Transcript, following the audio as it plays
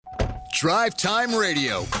Drive Time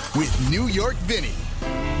Radio with New York Vinny.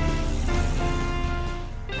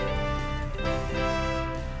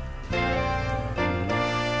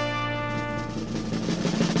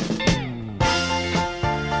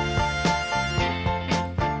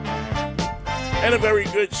 And a very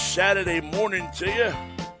good Saturday morning to you.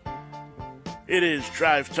 It is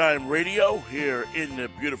Drive Time Radio here in the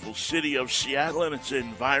beautiful city of Seattle and its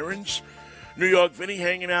environs. New York Vinny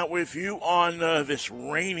hanging out with you on this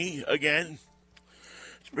rainy again.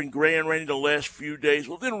 It's been gray and rainy the last few days.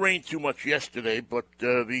 Well, it didn't rain too much yesterday, but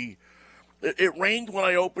it rained when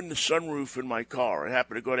I opened the sunroof in my car. I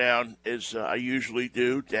happened to go down, as I usually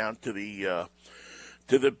do, down to the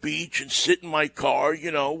beach and sit in my car,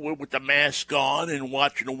 you know, with the mask on and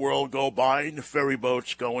watching the world go by and the ferry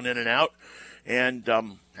boats going in and out. And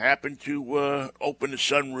happened to open the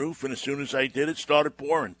sunroof, and as soon as I did, it started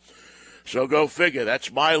pouring. So go figure.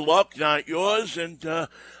 That's my luck, not yours. And a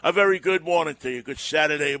very good morning to you. Good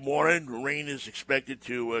Saturday morning. Rain is expected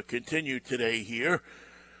to continue today here.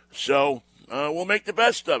 So we'll make the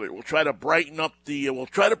best of it. We'll try to brighten up we'll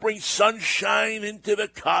try to bring sunshine into the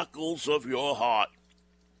cockles of your heart,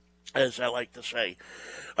 as I like to say.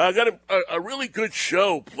 I got a really good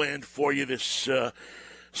show planned for you this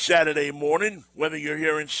Saturday morning, whether you're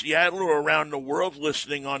here in Seattle or around the world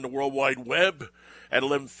listening on the World Wide Web at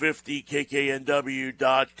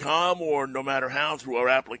 1150kknw.com, or no matter how, through our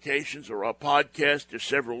applications or our podcast. There's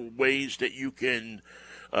several ways that you can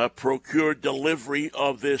procure delivery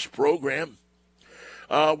of this program.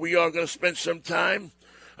 We are going to spend some time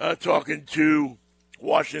talking to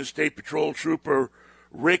Washington State Patrol Trooper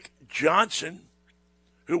Rick Johnson,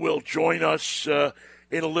 who will join us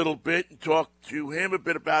in a little bit and talk to him a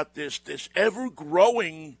bit about this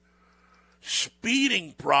ever-growing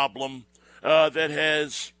speeding problem that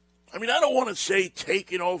has, I don't want to say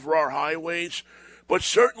taken over our highways, but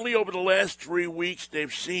certainly over the last 3 weeks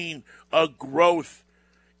they've seen a growth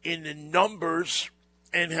in the numbers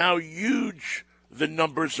and how huge the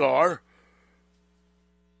numbers are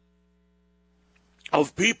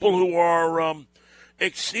of people who are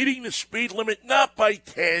exceeding the speed limit, not by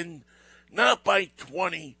 10, not by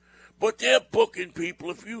 20, but they're booking people.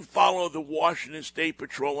 If you follow the Washington State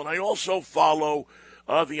Patrol, and I also follow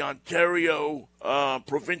the Ontario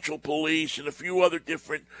Provincial Police and a few other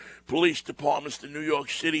different police departments, the New York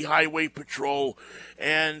City Highway Patrol,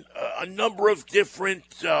 and a number of different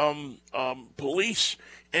police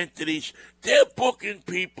entities, they're booking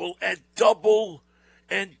people at double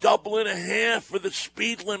and double and a half for the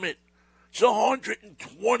speed limit. It's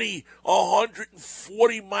 120,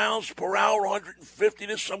 140 miles per hour, 150.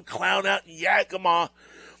 There's some clown out in Yakima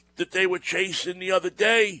that they were chasing the other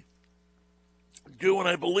day, doing,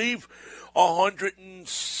 I believe,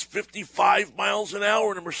 155 miles an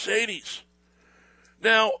hour in a Mercedes.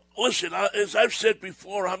 Now, listen, as I've said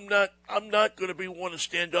before, I'm not going to be one to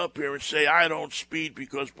stand up here and say I don't speed,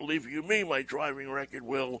 because, believe you me, my driving record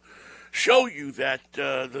will show you that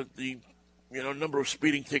the number of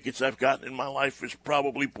speeding tickets I've gotten in my life is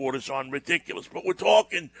probably borders on ridiculous. But we're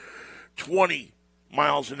talking 20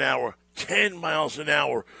 miles an hour, 10 miles an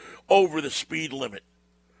hour over the speed limit.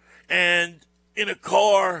 And in a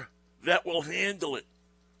car that will handle it,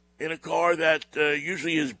 in a car that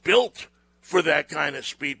usually is built for that kind of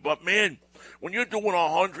speed. But, man, when you're doing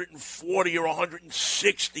 140 or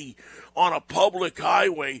 160 on a public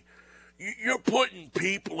highway, you're putting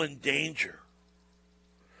people in danger.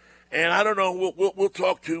 And I don't know, we'll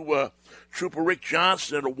talk to Trooper Rick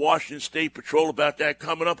Johnson of the Washington State Patrol about that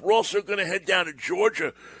coming up. We're also going to head down to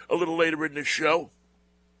Georgia a little later in the show.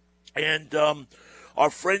 And our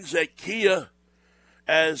friends at Kia,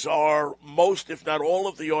 as are most, if not all,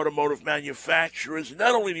 of the automotive manufacturers, and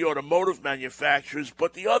not only the automotive manufacturers,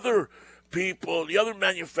 but the other people, the other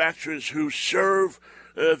manufacturers who serve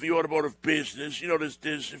the automotive business. You know,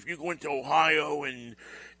 there's if you go into Ohio and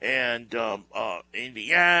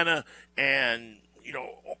Indiana, and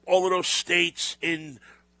all of those states in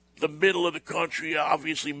the middle of the country,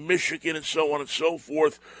 obviously Michigan and so on and so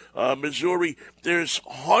forth, Missouri. There's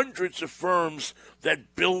hundreds of firms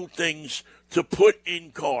that build things to put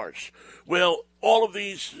in cars. Well, all of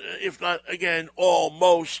these, if not again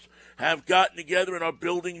most, have gotten together and are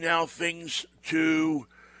building now things to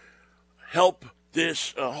help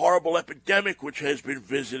this horrible epidemic which has been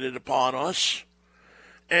visited upon us.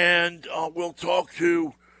 And we'll talk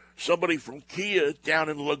to somebody from Kia down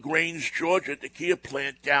in LaGrange, Georgia, at the Kia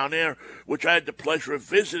plant down there, which I had the pleasure of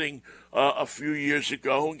visiting a few years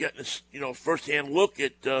ago and getting a firsthand look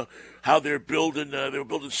at how they're building. They were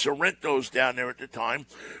building Sorrentos down there at the time.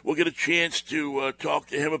 We'll get a chance to talk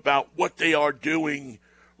to him about what they are doing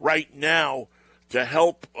right now to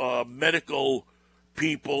help medical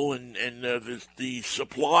people and the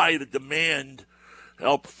supply, the demand,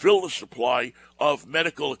 help fill the supply of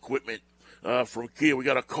medical equipment from Kia. We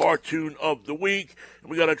got a cartoon of the week,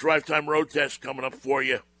 and we got a drive time road test coming up for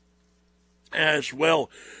you as well.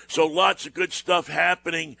 So lots of good stuff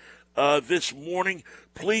happening this morning.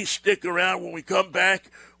 Please stick around. When we come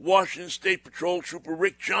back, Washington State Patrol Trooper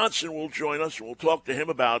Rick Johnson will join us, and we'll talk to him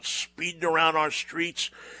about speeding around our streets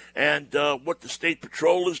and what the State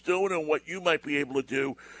Patrol is doing and what you might be able to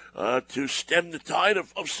do to stem the tide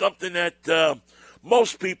of something that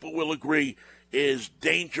most people will agree is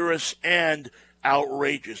dangerous and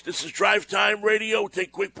outrageous. This is Drive Time Radio. We'll take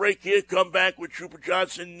a quick break here. Come back with Trooper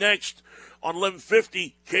Johnson next on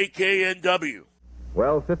 1150 KKNW.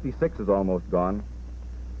 Well, 56 is almost gone.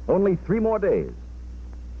 Only 3 more days.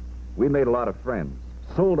 We made a lot of friends,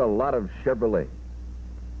 sold a lot of Chevrolet.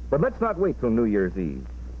 But let's not wait till New Year's Eve,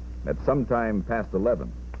 at some time past 11.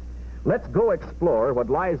 Let's go explore what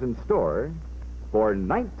lies in store for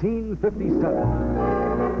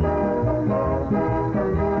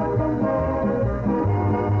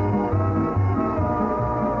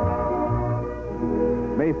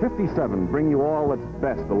May 57 bring you all that's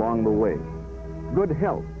best along the way. Good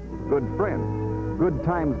health, good friends, good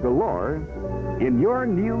times galore in your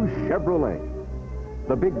new Chevrolet.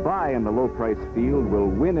 The big buy in the low-price field will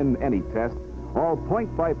win in any test. All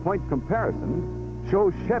point-by-point comparisons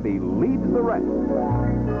show Chevy leads the rest.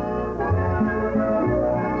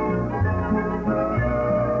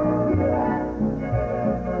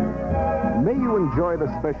 May you enjoy the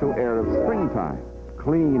special air of springtime,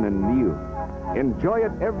 clean and new. Enjoy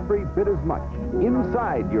it every bit as much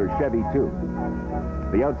inside your Chevy, too.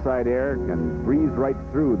 The outside air can breeze right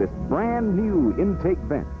through this brand new intake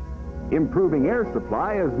vent, improving air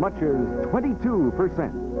supply as much as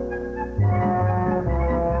 22%.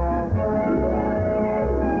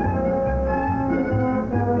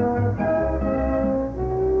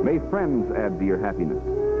 May friends add to your happiness,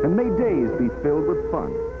 and may days be filled with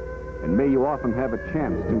fun. And may you often have a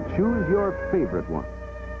chance to choose your favorite one.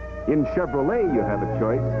 In Chevrolet, you have a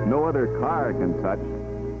choice no other car can touch.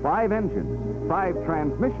 5 engines, 5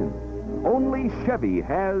 transmissions. Only Chevy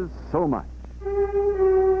has so much.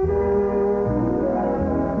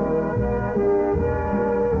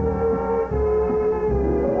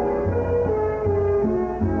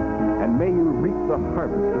 And may you reap the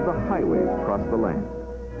harvest of the highways across the land.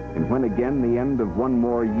 And when again the end of one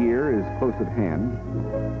more year is close at hand,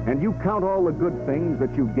 and you count all the good things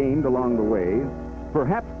that you gained along the way,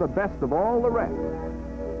 perhaps the best of all the rest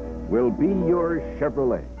will be your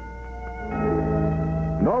Chevrolet.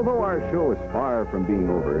 And although our show is far from being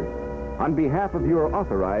over, on behalf of your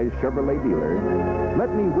authorized Chevrolet dealer,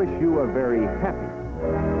 let me wish you a very happy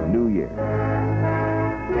New Year.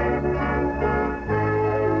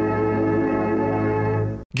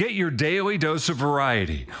 Get your daily dose of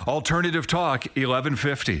variety. Alternative Talk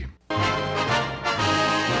 1150.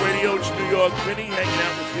 Radio, it's New York Vinny hanging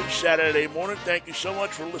out with you Saturday morning. Thank you so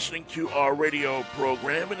much for listening to our radio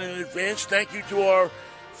program. And in advance, thank you to our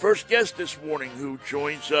first guest this morning who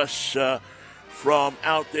joins us from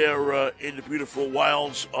out there in the beautiful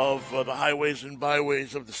wilds of the highways and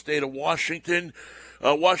byways of the state of Washington.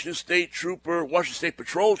 Washington State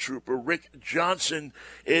Patrol Trooper Rick Johnson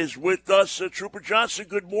is with us. Trooper Johnson,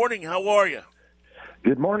 good morning. How are you?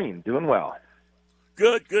 Good morning. Doing well.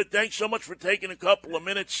 Good. Thanks so much for taking a couple of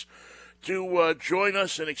minutes to join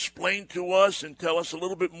us and explain to us and tell us a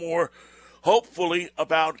little bit more, hopefully,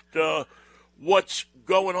 about what's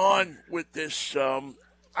going on with this.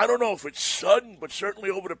 I don't know if it's sudden, but certainly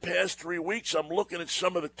over the past 3 weeks, I'm looking at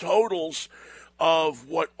some of the totals of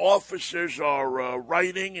what officers are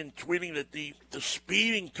writing and tweeting that the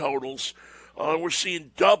speeding totals, we're seeing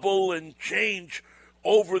double and change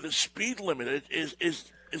over the speed limit. Is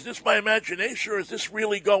this my imagination, or is this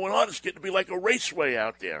really going on? It's getting to be like a raceway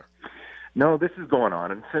out there. No, this is going on.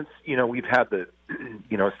 And since, we've had the,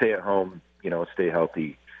 stay at home, stay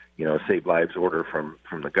healthy, save lives order from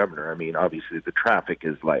the governor, I mean, obviously the traffic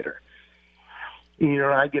is lighter.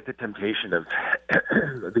 I get the temptation of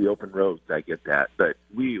the open roads. I get that. But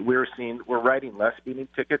we're writing less speeding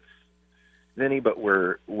tickets, Vinny, but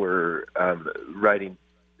we're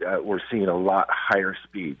seeing a lot higher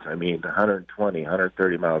speeds. I mean, 120,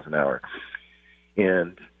 130 miles an hour.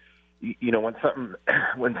 And,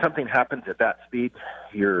 when something happens at that speed,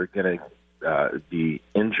 you're going to be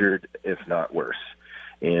injured, if not worse.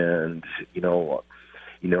 And,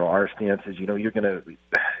 our stance is, you're going to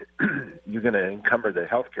encumber the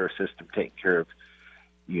healthcare system taking care of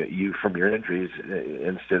you from your injuries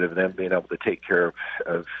instead of them being able to take care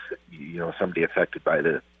of somebody affected by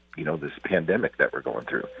the this pandemic that we're going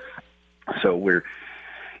through. So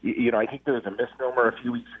I think there was a misnomer a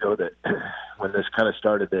few weeks ago that when this kind of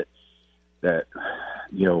started that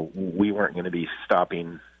we weren't going to be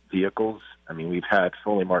stopping vehicles. I mean, we've had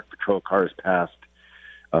fully marked patrol cars passed,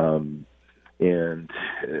 but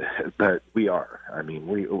we are. I mean,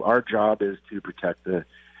 our job is to protect the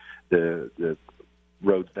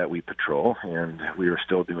roads that we patrol, and we are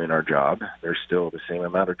still doing our job. There's still the same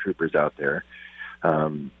amount of troopers out there.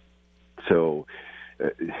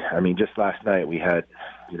 Just last night we had,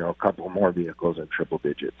 a couple more vehicles in triple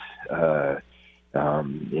digits. And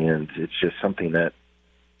it's just something that,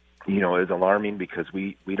 is alarming because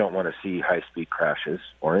we don't want to see high-speed crashes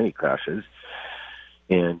or any crashes.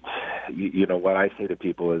 And, what I say to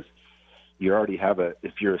people is you already have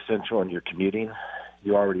if you're essential and you're commuting,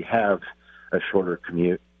 you already have a shorter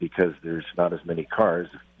commute because there's not as many cars.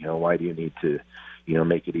 Why do you need to,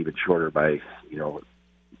 make it even shorter by,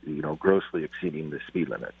 grossly exceeding the speed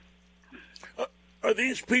limit? Are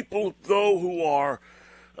these people, though, who are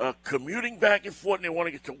commuting back and forth and they want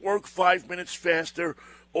to get to work 5 minutes faster,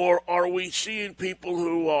 or are we seeing people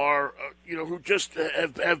who are, who just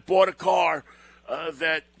have bought a car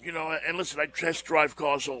that, and listen, I test drive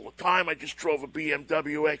cars all the time. I just drove a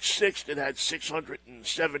BMW X6 that had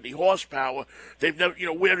 670 horsepower. They've never,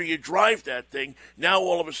 where do you drive that thing? Now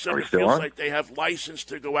all of a sudden it feels like they have license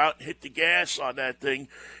to go out and hit the gas on that thing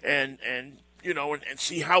and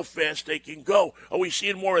see how fast they can go. Are we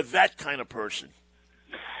seeing more of that kind of person?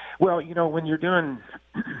 Well, when you're doing,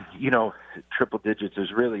 triple digits,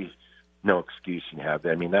 there's really no excuse you have.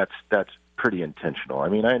 I mean, that's pretty intentional. I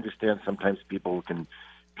mean, I understand sometimes people can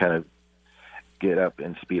kind of get up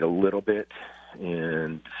and speed a little bit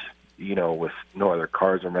and, with no other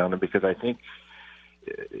cars around them, because I think,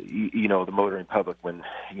 the motoring public, when,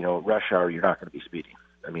 rush hour, you're not going to be speeding.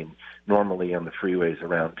 I mean, normally on the freeways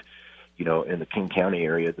around, in the King County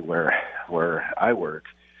area where I work,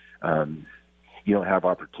 you don't have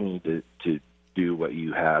opportunity to do what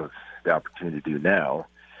you have the opportunity to do now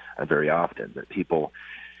very often. But people,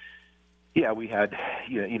 we had,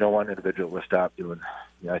 one individual was stopped doing,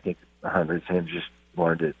 I think 100 and just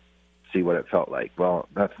wanted to see what it felt like. Well,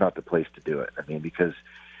 that's not the place to do it. I mean, because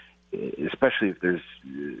especially if there's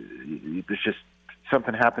just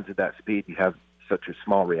something happens at that speed, you have such a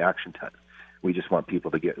small reaction time. We just want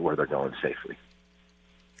people to get where they're going safely.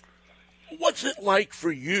 What's it like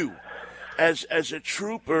for you as a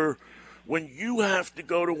trooper when you have to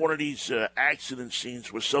go to one of these accident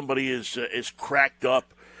scenes where somebody is cracked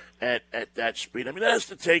up at that speed? I mean, that has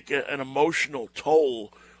to take an emotional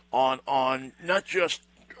toll on not just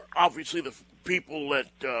obviously the people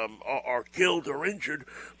that are killed or injured,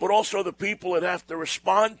 but also the people that have to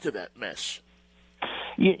respond to that mess.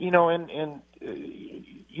 It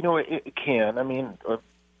can. I mean,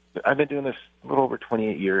 I've been doing this a little over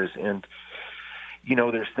 28 years, and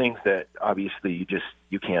there's things that obviously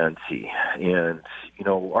you can see. And,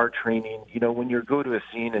 our training, when you go to a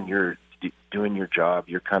scene and you're doing your job,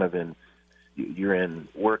 you're kind of you're in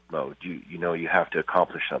work mode. You have to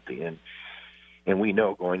accomplish something. And we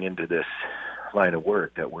know going into this line of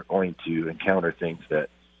work that we're going to encounter things that,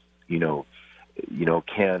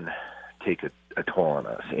 can take a toll on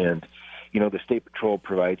us. And, the State Patrol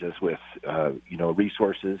provides us with,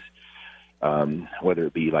 resources, whether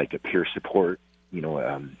it be like a peer support,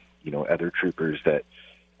 other troopers that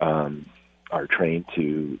are trained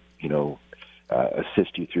to,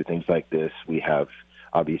 assist you through things like this. We have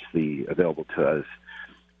obviously available to us,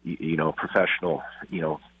 professional,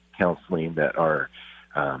 counseling that are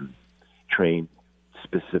trained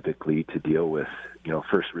specifically to deal with,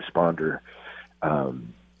 first responder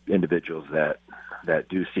individuals that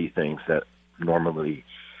do see things that normally,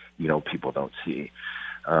 people don't see.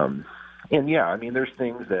 There's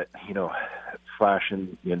things that, flash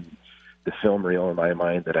in the film reel in my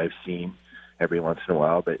mind that I've seen every once in a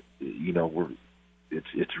while, but,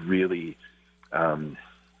 it's really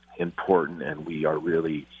important, and we are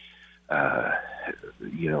really,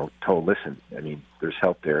 told, listen, I mean, there's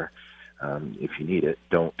help there. If you need it,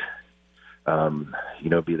 don't,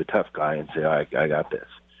 be the tough guy and say, I got this.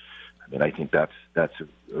 I mean, I think that's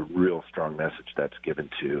a real strong message that's given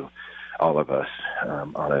to all of us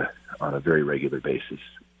on a very regular basis.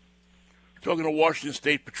 Talking to Washington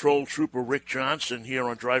State Patrol Trooper Rick Johnson here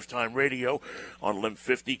on Drive Time Radio on LIM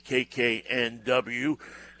 50 KKNW.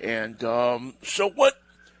 And so what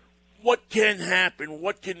can happen?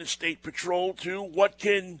 What can the State Patrol do? What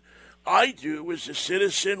can I do as a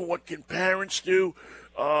citizen? What can parents do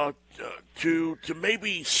to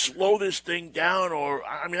maybe slow this thing down? Or,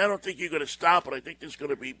 I mean, I don't think you're going to stop it. I think there's going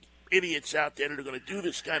to be idiots out there that are going to do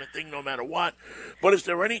this kind of thing no matter what. But is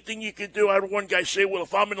there anything you can do? I had one guy say, well,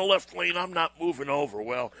 if I'm in the left lane, I'm not moving over.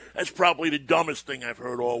 Well, that's probably the dumbest thing I've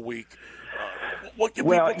heard all week. What can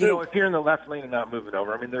people do? If you're in the left lane and not moving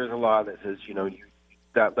over, I mean, there's a law that says,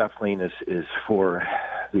 that left lane is for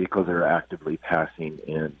vehicles that are actively passing,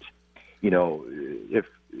 and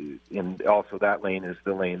and also that lane is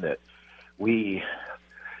the lane that we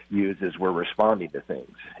use as we're responding to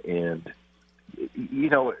things. And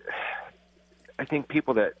I think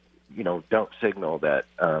people that don't signal, that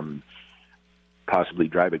possibly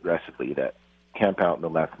drive aggressively, that camp out in the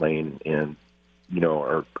left lane and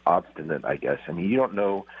are obstinate, I guess. I mean, you don't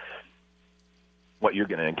know what you're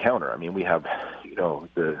going to encounter. I mean, we have,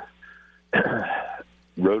 the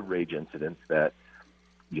road rage incidents that,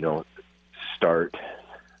 start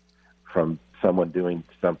from someone doing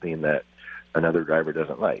something that another driver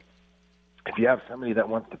doesn't like. If you have somebody that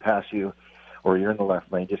wants to pass you, or you're in the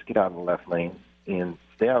left lane, just get out of the left lane and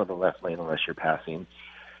stay out of the left lane unless you're passing,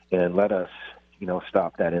 and let us,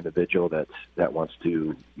 stop that individual that wants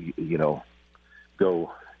to,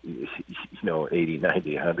 go, 80,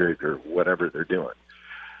 90, 100, or whatever they're doing.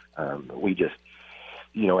 We just,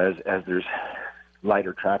 as there's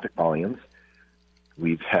lighter traffic volumes,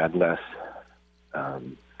 we've had less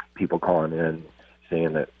people calling in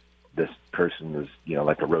saying that this person was,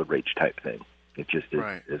 like a road rage type thing. It just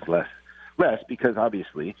is less because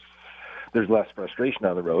obviously there's less frustration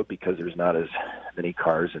on the road because there's not as many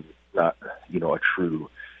cars and not, a true,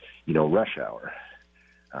 rush hour.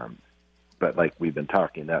 But like we've been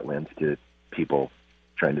talking, that lends to people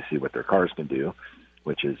trying to see what their cars can do,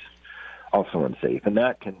 which is also unsafe. And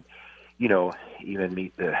that can, even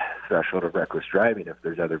meet the threshold of reckless driving if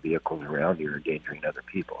there's other vehicles around you endangering other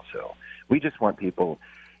people. So we just want people,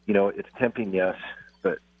 it's tempting, yes,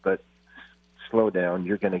 but slow down.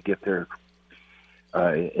 You're going to get there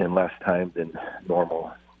in less time than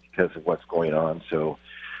normal because of what's going on. So,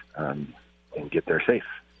 and get there safe.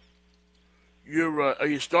 Are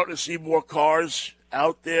you starting to see more cars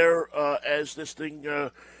out there as this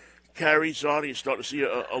thing carries on? Are you starting to see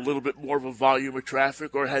a little bit more of a volume of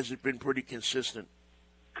traffic, or has it been pretty consistent?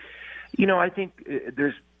 I think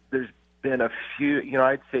there's been a few.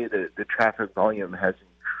 I'd say that the traffic volume has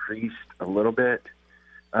increased a little bit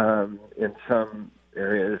in some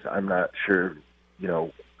areas. I'm not sure,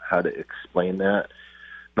 how to explain that,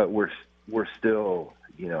 but we're still,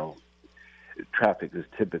 traffic is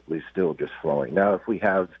typically still just flowing. Now, if we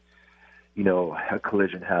have, a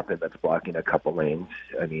collision happen that's blocking a couple lanes,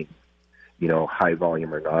 I mean, high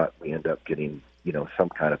volume or not, we end up getting, some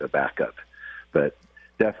kind of a backup, but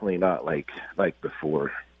definitely not like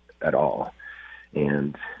before at all.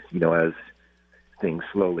 And, as things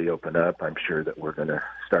slowly open up, I'm sure that we're going to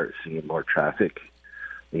start seeing more traffic.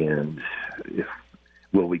 And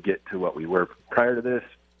will we get to what we were prior to this?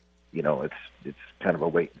 It's kind of a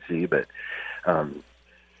wait and see, but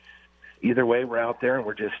either way, we're out there and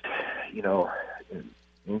we're just,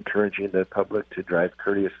 encouraging the public to drive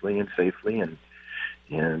courteously and safely, and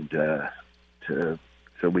so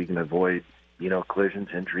we can avoid, collisions,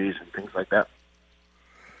 injuries, and things like that.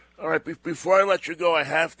 All right. Before I let you go, I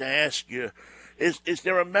have to ask you: Is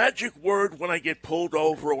there a magic word when I get pulled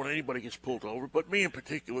over, or when anybody gets pulled over, but me in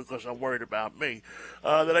particular, because I'm worried about me,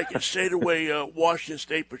 that I can say to a Washington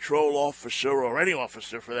State Patrol officer, or any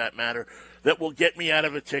officer for that matter, that will get me out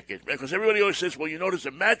of a ticket? Because everybody always says, well, there's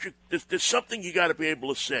a magic, there's something you got to be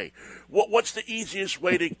able to say. What's the easiest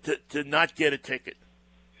way to not get a ticket?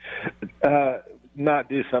 Not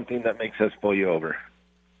do something that makes us pull you over.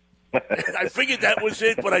 I figured that was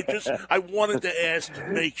it, but I wanted to ask to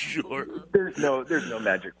make sure. There's no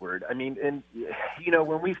magic word. I mean, and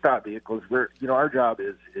when we stop vehicles, our job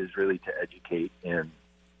is really to educate, and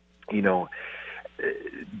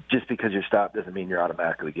just because you're stopped doesn't mean you're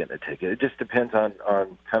automatically getting a ticket. It just depends on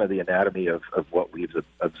kind of the anatomy of what we've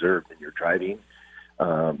observed in your driving,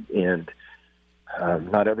 and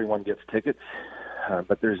not everyone gets tickets,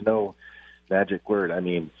 but there's no magic word. I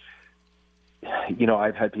mean,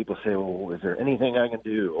 I've had people say, well, is there anything I can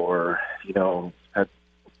do? Or,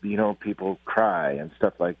 people cry and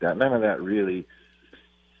stuff like that. None of that really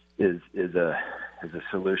is a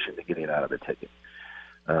solution to getting out of a ticket.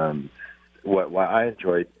 What I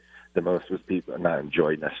enjoyed the most was people, not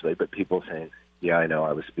enjoyed necessarily, but people saying, yeah, I know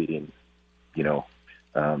I was speeding.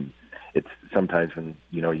 It's sometimes when,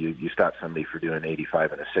 you stop somebody for doing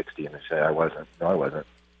 85 and a 60 and they say, I wasn't. No, I wasn't.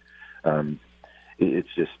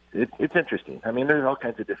 It's interesting. I mean, there's all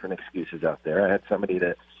kinds of different excuses out there. I had somebody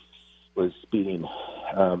that was speeding,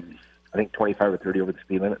 I think 25 or 30 over the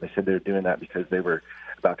speed limit. They said they were doing that because they were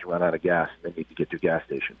about to run out of gas and they need to get to a gas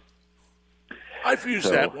station. I've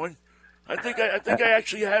used that one. I think I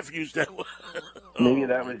actually have used that one. Maybe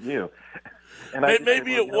that was you. And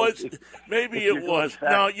maybe it was. Maybe it was.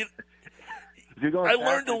 No, I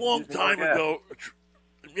learned a long time ago.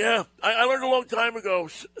 Yeah, I learned a long time ago,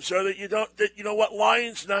 sir, that you know what,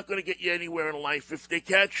 lying's not going to get you anywhere in life. If they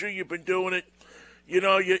catch you, you've been doing it.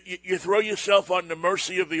 You throw yourself on the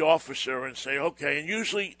mercy of the officer and say, okay. And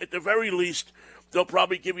usually, at the very least, they'll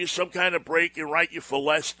probably give you some kind of break and write you for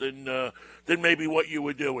less than maybe what you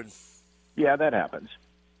were doing. Yeah, that happens.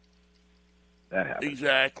 That happens.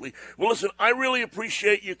 Exactly. Well, listen, I really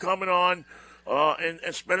appreciate you coming on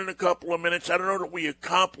and spending a couple of minutes. I don't know that we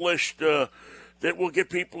accomplished that we'll get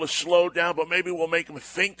people to slow down, but maybe we'll make them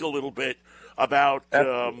think a little bit about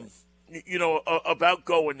about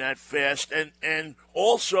going that fast. And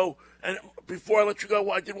also, and before I let you go,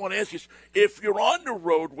 I did want to ask you, if you're on the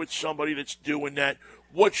road with somebody that's doing that,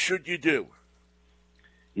 what should you do?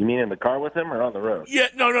 You mean in the car with them or on the road? Yeah,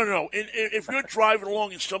 no. If you're driving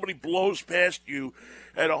along and somebody blows past you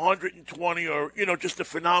at 120 or, just a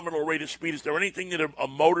phenomenal rate of speed, is there anything that a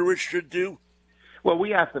motorist should do? Well,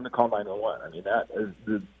 we asked them to call 911. I mean, that is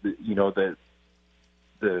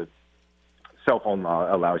the cell phone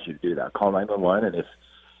law allows you to do that. Call 911, and if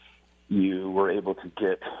you were able to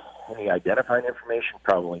get any identifying information,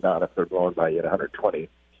 probably not if they're blowing by you at 120,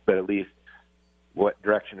 but at least what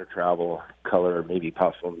direction of travel, color, maybe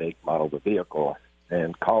possible make, model of the vehicle,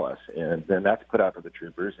 and call us. And then that's put out to the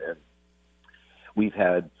troopers. And we've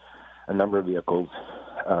had a number of vehicles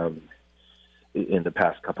in the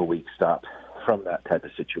past couple of weeks stop from that type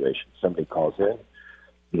of situation. Somebody calls in,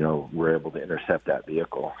 we're able to intercept that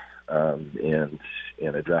vehicle and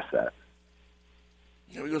address that.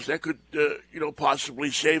 Because that could,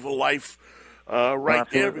 possibly save a life right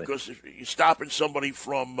Absolutely. there. Because if you're stopping somebody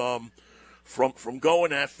from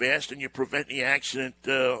going that fast and you prevent the accident,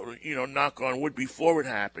 knock on wood, before it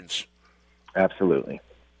happens. Absolutely.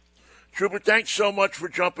 Trooper, thanks so much for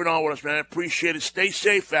jumping on with us, man. I appreciate it. Stay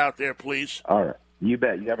safe out there, please. All right. You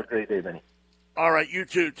bet. You have a great day, Benny. All right, you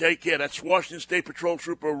too. Take care. That's Washington State Patrol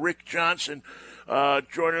Trooper Rick Johnson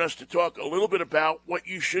joining us to talk a little bit about what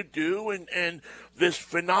you should do and this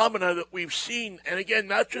phenomena that we've seen. And again,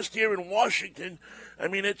 not just here in Washington. I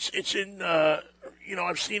mean, it's in,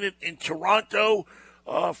 I've seen it in Toronto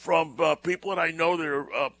from people that I know that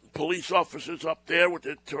are police officers up there with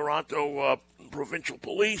the Toronto Provincial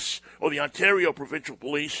Police or the Ontario Provincial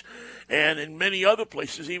Police, and in many other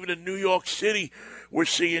places, even in New York City, we're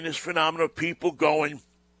seeing this phenomenon of people going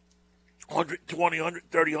 120,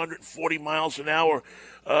 130, 140 miles an hour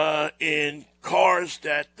in cars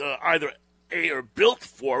that either A, are built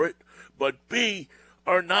for it, but B,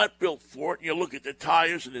 are not built for it. And you look at the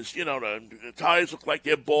tires, and it's, the tires look like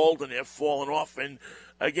they're bald and they're falling off. And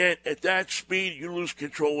again, at that speed, you lose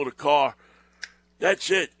control of the car.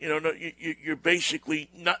 That's it. You're basically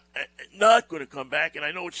not going to come back. And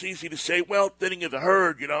I know it's easy to say, well, thinning of the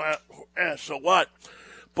herd, so what?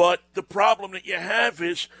 But the problem that you have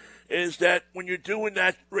is that when you're doing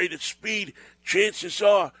that rate of speed, chances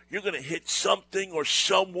are you're going to hit something or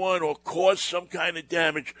someone or cause some kind of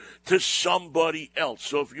damage to somebody else.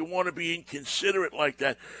 So if you want to be inconsiderate like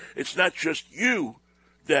that, it's not just you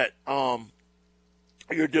that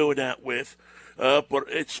you're doing that with, but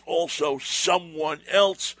it's also someone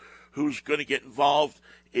else who's going to get involved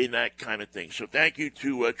in that kind of thing. So thank you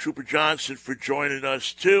to Trooper Johnson for joining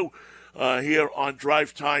us, too, here on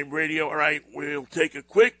Drive Time Radio. All right, we'll take a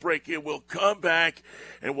quick break here. We'll come back,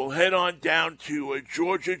 and we'll head on down to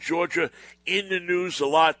Georgia. Georgia in the news a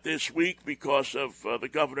lot this week because of the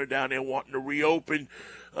governor down there wanting to reopen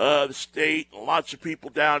the state. Lots of people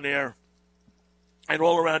down there and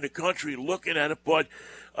all around the country looking at it. But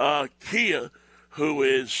Kia, who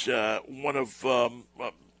is one of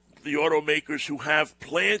the automakers who have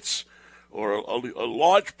plants or a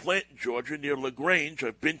large plant in Georgia near LaGrange.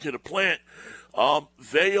 I've been to the plant.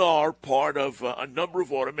 They are part of a number of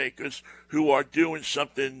automakers who are doing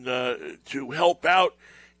something to help out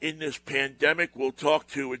in this pandemic. We'll talk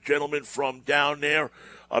to a gentleman from down there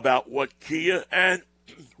about what Kia and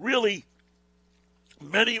really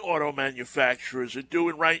many auto manufacturers are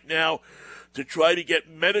doing right now to try to get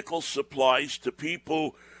medical supplies to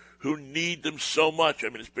people who need them so much. I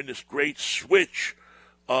mean, it's been this great switch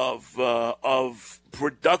of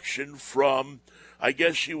production from, I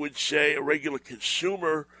guess you would say, a regular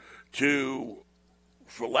consumer to,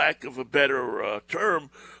 for lack of a better term,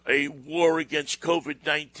 a war against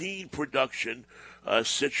COVID-19 production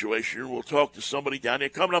situation. We'll talk to somebody down there.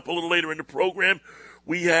 Coming up a little later in the program,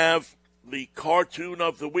 we have the cartoon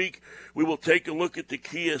of the week. We will take a look at the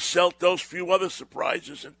Kia Seltos, a few other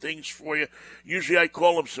surprises and things for you. Usually I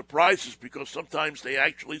call them surprises because sometimes they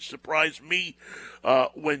actually surprise me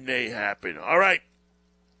when they happen. All right.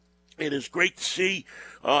 It is great to see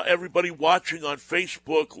everybody watching on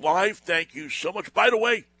Facebook Live. Thank you so much. By the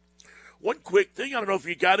way, one quick thing. I don't know if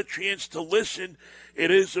you got a chance to listen. It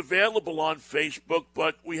is available on Facebook,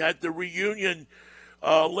 but we had the reunion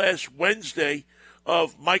last Wednesday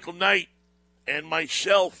of Michael Knight and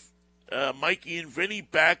myself, Mikey and Vinny,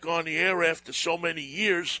 back on the air after so many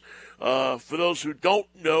years. For those who don't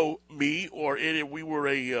know me or it,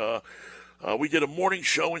 we did a morning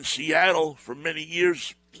show in Seattle for many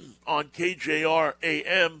years on KJR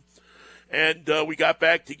AM, and we got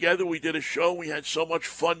back together. We did a show. We had so much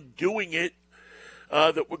fun doing it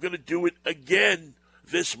that we're going to do it again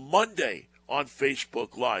this Monday on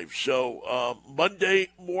Facebook Live. So Monday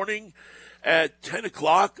morning at 10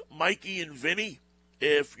 o'clock, Mikey and Vinny,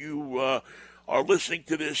 if you are listening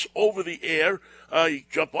to this over the air, you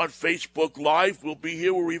jump on Facebook Live. We'll be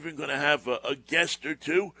here. We're even going to have a guest or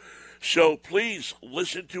two. So please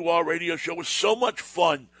listen to our radio show. It's so much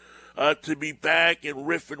fun to be back and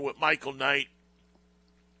riffing with Michael Knight.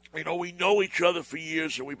 You know, we know each other for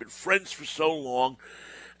years, and we've been friends for so long,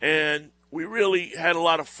 and we really had a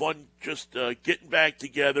lot of fun just getting back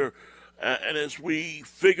together. And as we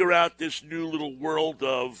figure out this new little world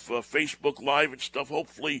of Facebook Live and stuff,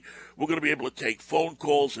 hopefully we're going to be able to take phone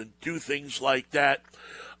calls and do things like that.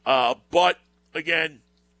 But, again,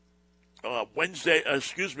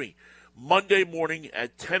 Monday morning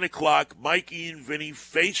at 10 o'clock, Mikey and Vinny,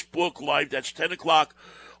 Facebook Live. That's 10 o'clock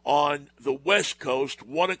on the West Coast,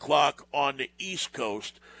 1 o'clock on the East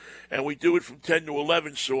Coast. And we do it from 10 to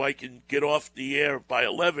 11 so I can get off the air by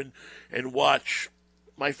 11 and watch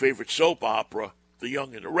my favorite soap opera, The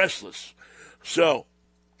Young and the Restless. So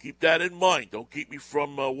keep that in mind. Don't keep me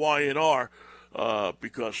from Y&R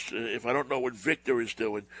because if I don't know what Victor is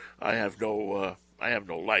doing, I have no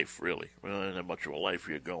life, really. Well, I don't have much of a life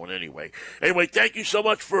here going anyway. Anyway, thank you so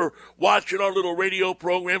much for watching our little radio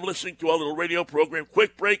program, listening to our little radio program.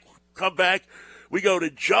 Quick break, come back. We go to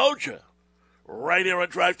Georgia, right here on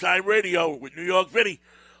Drive Time Radio with New York Vinny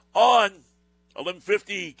on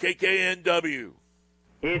 1150 KKNW.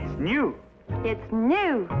 It's new. It's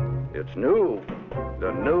new. It's new.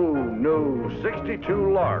 The new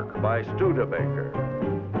 62 Lark by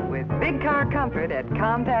Studebaker. With big car comfort at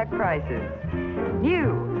compact prices.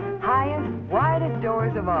 New, highest, widest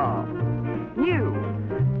doors of all. New,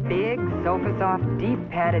 big, sofa-soft, deep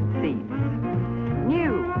padded seats.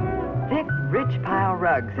 New, thick, rich pile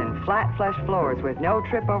rugs and flat flush floors with no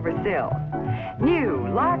trip over sill. New,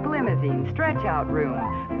 Lark limousine stretch-out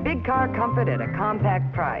room. Big car comfort at a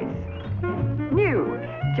compact price. New,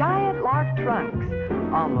 giant Lark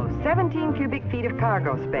trunks. Almost 17 cubic feet of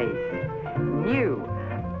cargo space. New,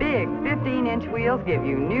 big 15-inch wheels give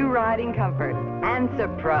you new riding comfort and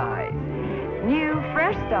surprise. New,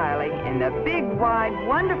 fresh styling in the big, wide,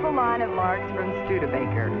 wonderful line of Larks from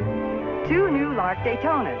Studebaker. 2 new Lark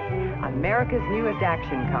Daytonas, America's newest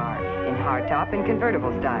action car, in hardtop and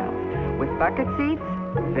convertible styles, with bucket seats,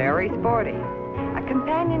 very sporty. A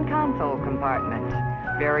companion console compartment,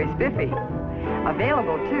 very spiffy.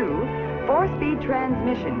 Available too, 4-speed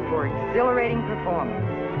transmission for exhilarating performance.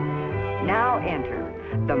 Now enter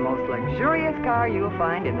the most luxurious car you'll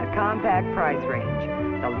find in the compact price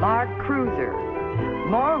range, the Lark Cruiser.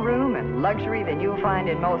 More room and luxury than you'll find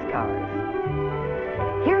in most cars.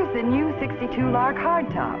 Here's the new 62 Lark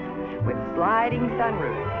hardtop with sliding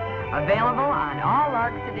sunroof. Available on all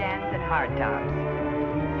Lark sedans and hardtops.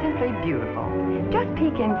 Simply beautiful. Just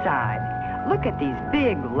peek inside. Look at these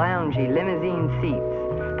big, loungy limousine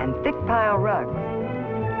seats and thick pile rugs.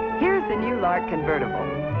 Here's the new Lark convertible,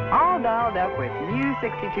 all dialed up with new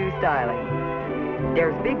 62 styling.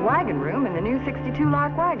 There's big wagon room in the new 62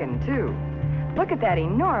 Lark wagon, too. Look at that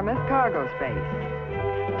enormous cargo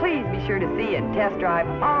space. Please be sure to see and test drive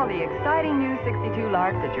all the exciting new 62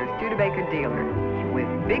 Larks at your Studebaker dealer with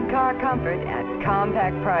big car comfort at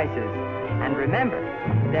compact prices. And remember,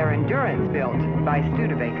 they're endurance built by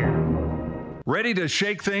Studebaker. Ready to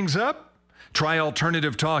shake things up? Try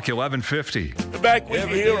Alternative Talk 1150. Back with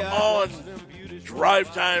you here on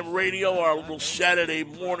Drive Time Radio, our little Saturday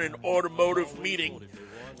morning automotive meeting.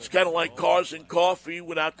 It's kind of like cars and coffee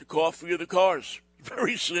without the coffee or the cars.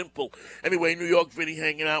 Very simple. Anyway, New York Vinny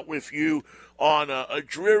hanging out with you on a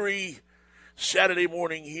dreary Saturday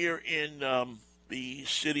morning here in the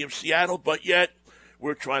city of Seattle, but yet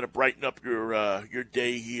we're trying to brighten up your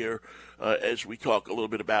day here as we talk a little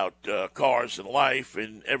bit about cars and life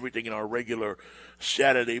and everything in our regular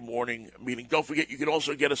Saturday morning meeting. Don't forget, you can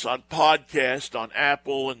also get us on podcast on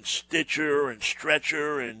Apple and Stitcher and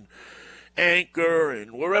Stretcher and Anchor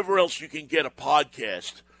and wherever else you can get a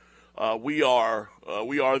podcast. We are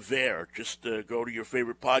there. Just go to your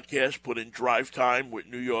favorite podcast, put in Drive Time with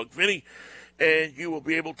New York Vinny, and you will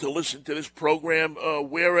be able to listen to this program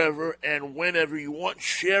wherever and whenever you want.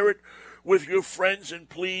 Share it with your friends, and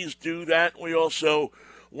please do that. We also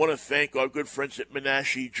want to thank our good friends at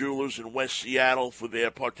Menashe Jewelers in West Seattle for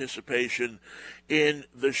their participation in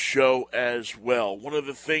the show as well. One of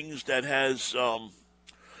the things that has,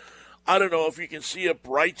 I don't know if you can see a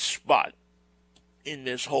bright spot in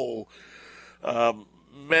this whole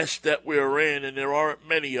mess that we're in, and there aren't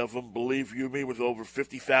many of them, believe you me, with over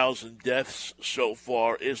 50,000 deaths so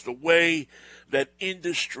far, is the way that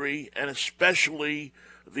industry, and especially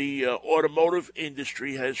the automotive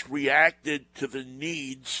industry, has reacted to the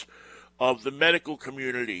needs of the medical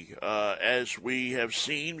community. As we have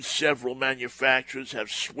seen, several manufacturers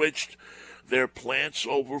have switched their plants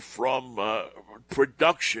over from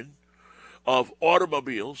production of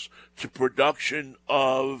automobiles to production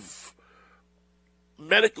of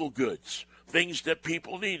medical goods, things that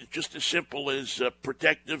people need, just as simple as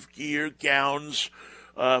protective gear, gowns,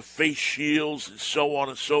 face shields, and so on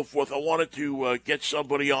and so forth. I wanted to get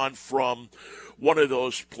somebody on from one of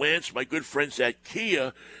those plants. My good friends at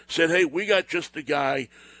Kia said, hey, we got just the guy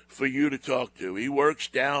for you to talk to. He works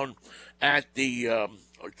down at the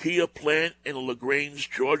Kia plant in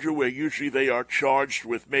LaGrange, Georgia, where usually they are charged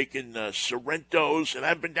with making Sorrentos. And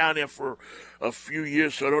I've been down there for a few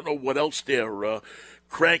years, so I don't know what else they're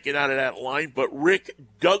cranking out of that line. But Rick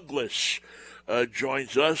Douglas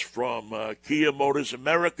joins us from Kia Motors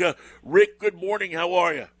America. Rick, good morning. How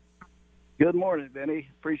are you? Good morning, Vinny.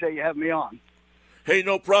 Appreciate you having me on. Hey,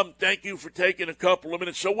 no problem. Thank you for taking a couple of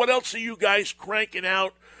minutes. So what else are you guys cranking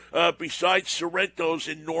out besides Sorrentos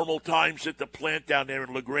in normal times at the plant down there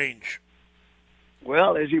in LaGrange?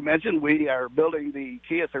 Well, as you mentioned, we are building the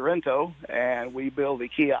Kia Sorrento, and we build the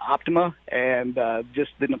Kia Optima. And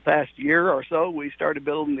just in the past year or so, we started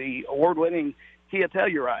building the award-winning Kia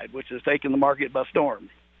Telluride, which has taken the market by storm.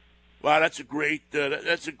 Wow, that's a great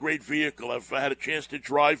vehicle. I've had a chance to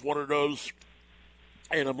drive one of those,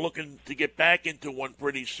 and I'm looking to get back into one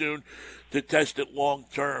pretty soon to test it long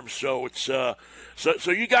term. So it's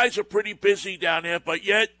so you guys are pretty busy down there, but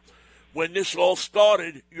yet when this all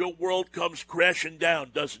started, your world comes crashing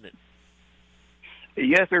down, doesn't it?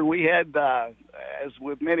 Yes, sir. We had, as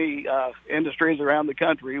with many industries around the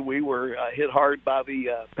country, we were hit hard by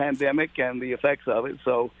the pandemic and the effects of it.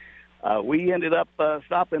 So we ended up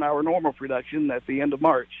stopping our normal production at the end of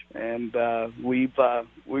March, and we've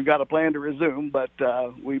got a plan to resume, but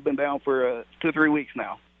we've been down for 2 or 3 weeks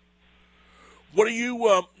now. What are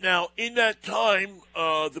you now? In that time,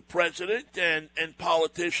 the president and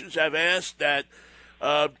politicians have asked that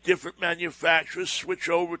different manufacturers switch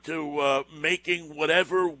over to making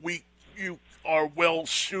whatever you are well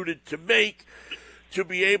suited to make, to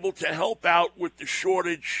be able to help out with the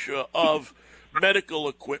shortage of medical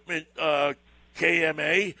equipment.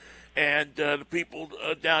 KMA and the people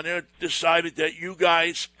down there decided that you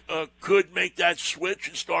guys could make that switch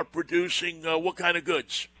and start producing what kind of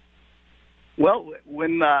goods? Well,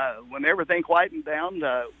 when everything quietened down,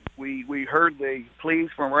 we heard the pleas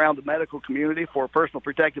from around the medical community for personal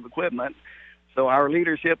protective equipment. So our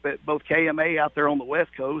leadership at both KMA out there on the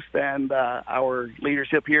West Coast and our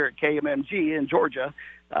leadership here at KMMG in Georgia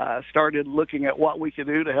started looking at what we could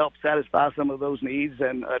do to help satisfy some of those needs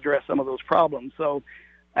and address some of those problems. So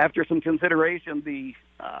after some consideration, the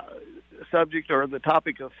subject or the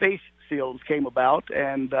topic of face shields came about,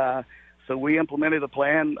 and so we implemented a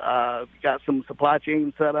plan, got some supply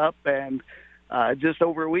chain set up, and just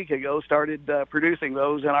over a week ago started producing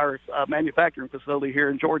those in our manufacturing facility here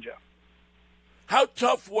in Georgia. How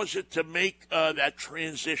tough was it to make that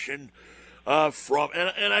transition from,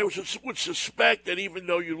 and I would suspect that even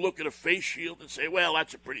though you look at a face shield and say, well,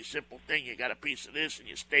 that's a pretty simple thing, you got a piece of this and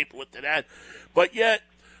you staple it to that, but yet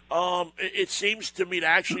it seems to me to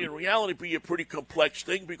actually in reality be a pretty complex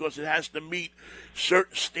thing because it has to meet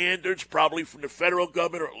certain standards, probably from the federal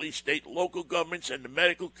government or at least state and local governments and the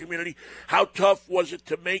medical community. How tough was it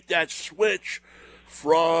to make that switch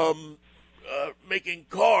from making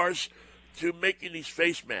cars to making these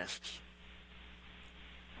face masks?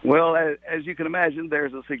 Well, as you can imagine,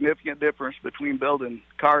 there's a significant difference between building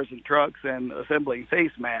cars and trucks and assembling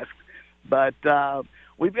face masks. But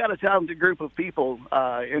we've got a talented group of people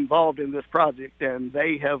involved in this project, and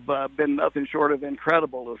they have been nothing short of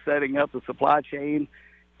incredible of setting up the supply chain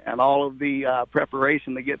all of the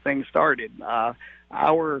preparation to get things started.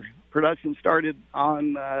 Our production started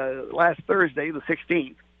on last Thursday, the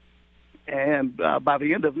 16th. And by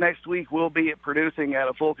the end of next week, we'll be producing at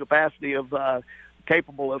a full capacity of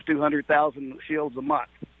capable of 200,000 shields a month.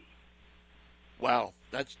 Wow,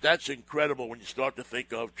 that's incredible when you start to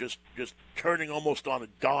think of just turning almost on a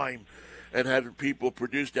dime and having people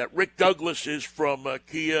produce that. Rick Douglas is from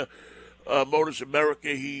Kia Motors America.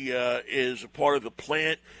 He is a part of the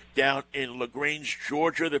plant down in LaGrange,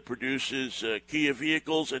 Georgia, that produces Kia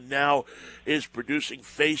vehicles and now is producing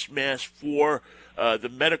face masks for the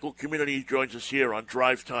medical community. He joins us here on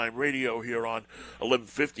Drive Time Radio here on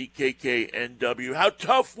 1150 KKNW. How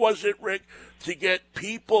tough was it, Rick, to get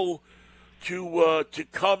people to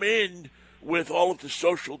come in with all of the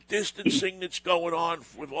social distancing that's going on,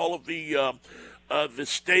 with all of the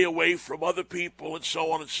stay away from other people and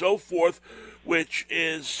so on and so forth, which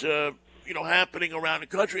is happening around the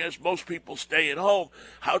country as most people stay at home?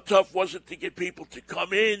 How tough was it to get people to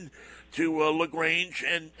come in to LaGrange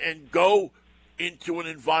and go into an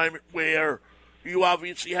environment where you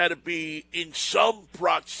obviously had to be in some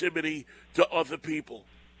proximity to other people?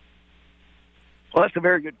 Well, that's a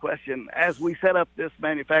very good question. As we set up this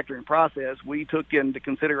manufacturing process, we took into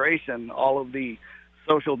consideration all of the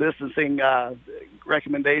social distancing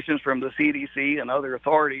recommendations from the CDC and other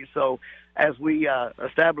authorities. So as we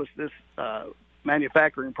established this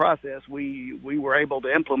manufacturing process, we were able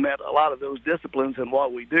to implement a lot of those disciplines in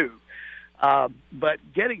what we do. But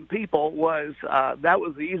getting people that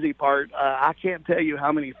was the easy part. I can't tell you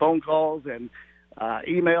how many phone calls and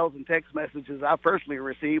emails and text messages I personally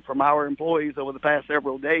received from our employees over the past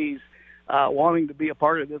several days wanting to be a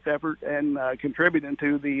part of this effort and contributing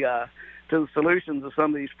to the solutions of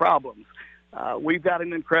some of these problems. We've got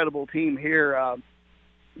an incredible team here.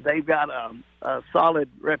 They've got a solid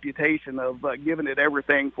reputation of giving it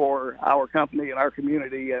everything for our company and our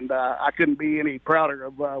community, and I couldn't be any prouder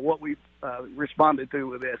of what we've responded to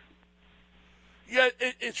with this. Yeah,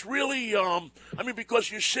 it's really,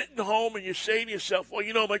 because you're sitting home and you're saying to yourself, well,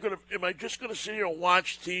 am I just going to sit here and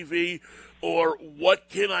watch TV, or what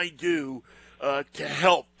can I do to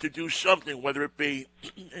help, to do something, whether it be,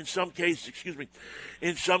 in some cases,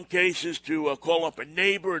 to call up a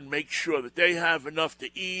neighbor and make sure that they have enough to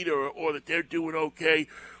eat or that they're doing okay,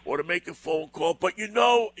 or to make a phone call. But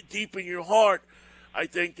deep in your heart, I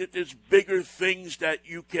think that there's bigger things that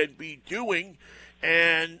you can be doing.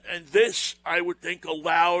 And this, I would think,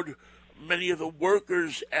 allowed many of the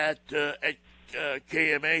workers at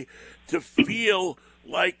KMA to feel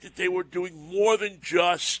like that they were doing more than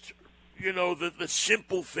just, the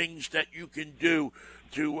simple things that you can do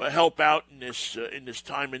to help out in this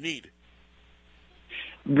time of need.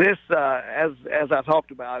 This, as I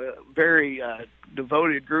talked about, a very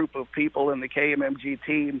devoted group of people in the KMMG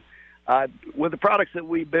team. With the products that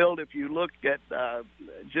we build, if you look at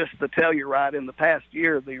just the Telluride in the past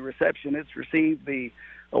year, the reception it's received, the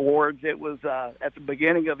awards, it was at the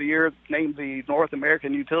beginning of the year named the North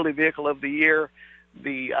American Utility Vehicle of the Year,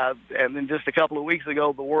 and then just a couple of weeks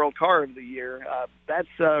ago, the World Car of the Year. That's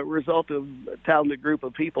a result of a talented group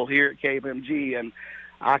of people here at KMMG, and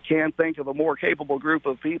I can't think of a more capable group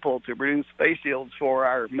of people to produce face shields for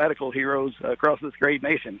our medical heroes across this great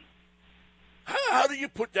nation. How do you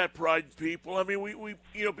put that pride in people? I mean, we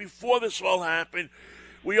before this all happened,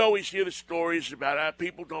 we always hear the stories about how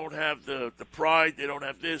people don't have the pride, they don't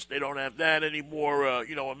have this, they don't have that anymore.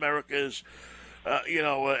 America's,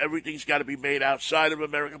 everything's got to be made outside of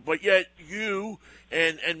America. But yet you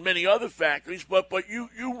and many other factories, but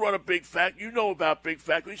you run a big factory, you know about big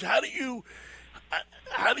factories. How do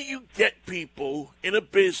you get people in a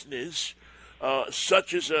business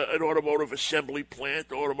such as an automotive assembly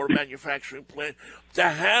plant, automotive manufacturing plant, to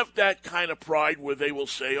have that kind of pride where they will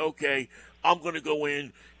say, okay, I'm going to go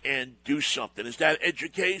in and do something? Is that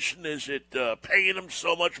education? Is it paying them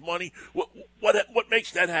so much money? What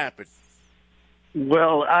makes that happen?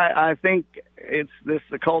 Well, I think it's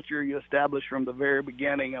the culture you establish from the very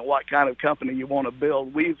beginning and what kind of company you want to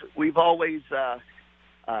build. We've always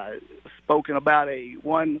spoken about a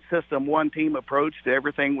one system, one team approach to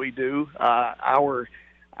everything we do. Our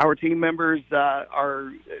team members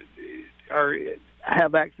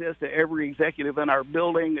have access to every executive in our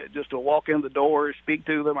building, just to walk in the door, speak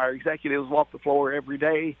to them. Our executives walk the floor every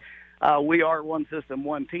day. We are one system,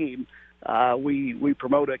 one team. We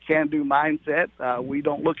promote a can-do mindset. We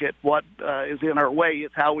don't look at what is in our way.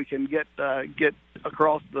 It's how we can get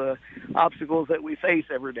across the obstacles that we face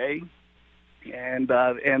every day. And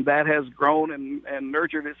that has grown and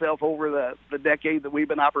nurtured itself over the decade that we've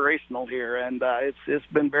been operational here, and it's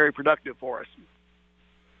been very productive for us.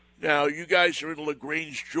 Now, you guys are in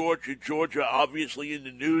LaGrange, Georgia. Georgia, obviously in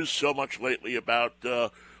the news so much lately about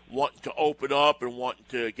wanting to open up and wanting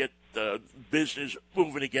to get business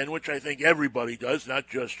moving again, which I think everybody does, not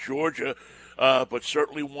just Georgia, but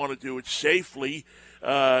certainly want to do it safely.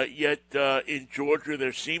 Yet in Georgia,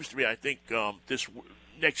 there seems to be, I think, this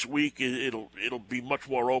next week it'll be much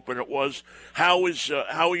more open than it was. How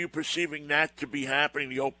are you perceiving that to be happening?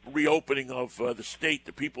 The reopening of the state.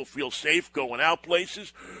 Do people feel safe going out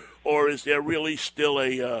places, or is there really still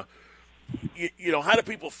a how do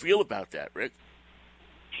people feel about that, Rick?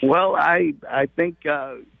 Well, I think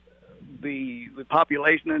the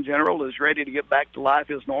population in general is ready to get back to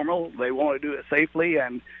life as normal. They want to do it safely,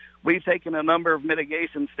 and we've taken a number of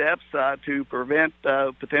mitigation steps to prevent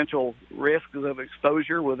potential risks of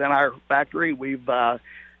exposure within our factory. We've got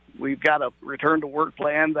a return to work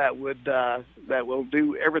plan that will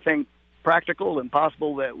do everything practical and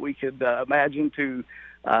possible that we could imagine to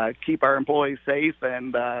keep our employees safe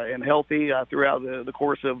and healthy throughout the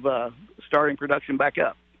course of starting production back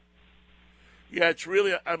up. Yeah, it's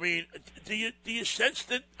really. I mean, do you sense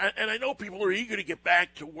that? And I know people are eager to get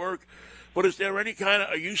back to work, but is there any kind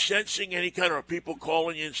of? Are you sensing any kind of people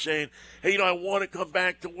calling you and saying, "Hey, I want to come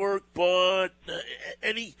back to work," but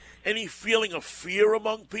any feeling of fear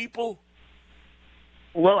among people?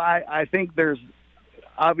 Well, I think there's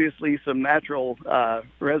obviously some natural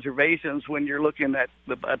reservations when you're looking at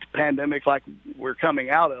the pandemic like we're coming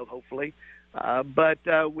out of, hopefully. But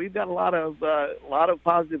we've got a lot of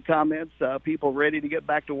positive comments. People ready to get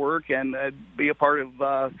back to work and be a part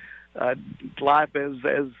of life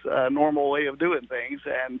as a normal way of doing things.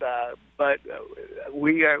 And but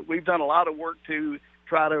we've done a lot of work to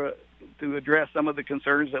try to address some of the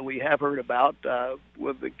concerns that we have heard about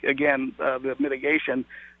with the mitigation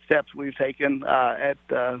steps we've taken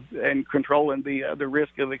and controlling the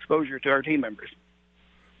risk of exposure to our team members.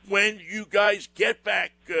 When you guys get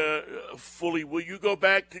back fully, will you go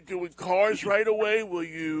back to doing cars right away? Will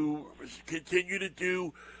you continue to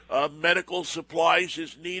do medical supplies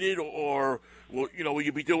as needed, or will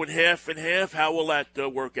you be doing half and half? How will that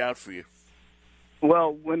work out for you?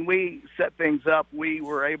 Well, when we set things up, we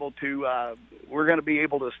were able to. We're going to be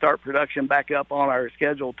able to start production back up on our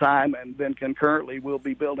scheduled time, and then concurrently we'll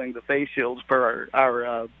be building the face shields per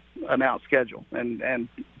our announced schedule and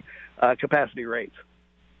capacity rates.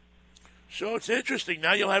 So it's interesting.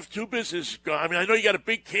 Now you'll have two businesses going. I mean, I know you got a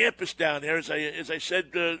big campus down there. As I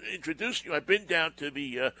said, introducing you, I've been down to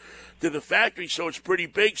the factory, so it's pretty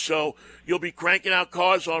big. So you'll be cranking out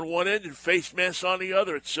cars on one end and face masks on the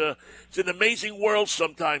other. It's an amazing world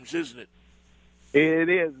sometimes, isn't it? It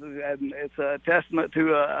is, and it's a testament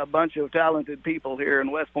to a bunch of talented people here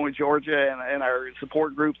in West Point, Georgia, and our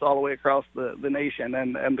support groups all the way across the nation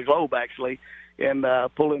and the globe, actually. And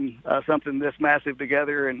pulling something this massive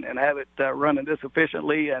together and have it running this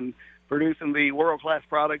efficiently and producing the world-class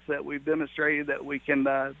products that we've demonstrated that we can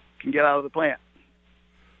get out of the plant.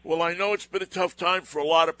 Well, I know it's been a tough time for a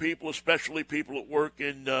lot of people, especially people that work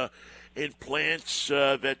in plants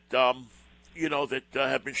that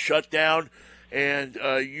have been shut down. And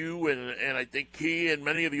you and I think Key and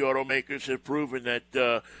many of the automakers have proven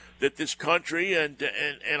that that this country and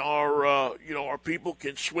our people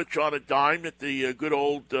can switch on a dime. That the good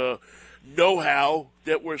old know-how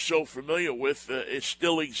that we're so familiar with it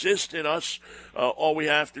still exists in us. All we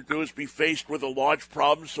have to do is be faced with a large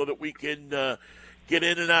problem so that we can get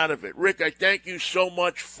in and out of it. Rick, I thank you so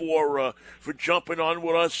much for jumping on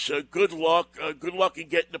with us. Good luck. Good luck in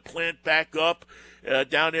getting the plant back up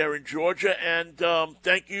down there in Georgia. And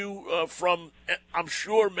thank you from, I'm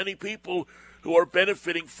sure, many people who are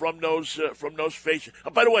benefiting from those face.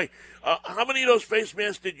 By the way, how many of those face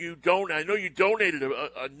masks did you donate? I know you donated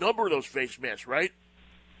a number of those face masks, right?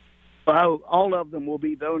 All of them will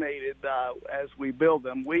be donated as we build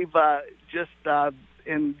them. We've just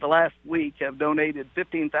in the last week have donated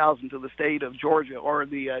 15,000 to the state of Georgia, or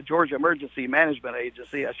the Georgia Emergency Management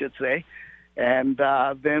Agency, I should say. And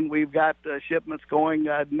then we've got shipments going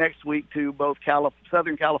next week to both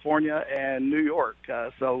Southern California and New York.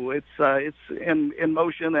 So it's in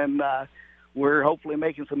motion, and we're hopefully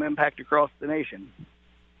making some impact across the nation.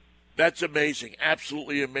 That's amazing.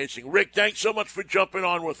 Absolutely amazing. Rick, thanks so much for jumping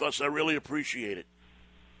on with us. I really appreciate it.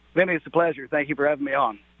 Vinny, it's a pleasure. Thank you for having me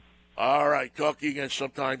on. All right. Talk to you again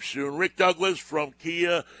sometime soon. Rick Douglas from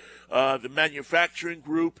Kia, the manufacturing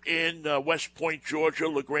group in West Point, Georgia,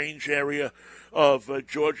 LaGrange area of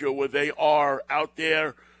Georgia, where they are out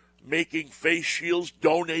there making face shields,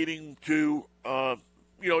 donating to, and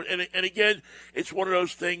again, it's one of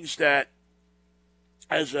those things that,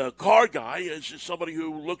 as a car guy, as somebody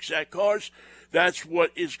who looks at cars, That's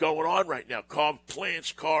what is going on right now. Car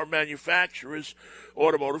plants, car manufacturers,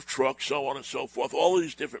 automotive trucks, so on and so forth. All of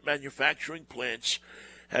these different manufacturing plants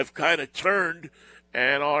have kind of turned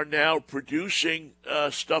and are now producing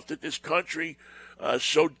stuff that this country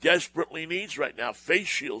so desperately needs right now. Face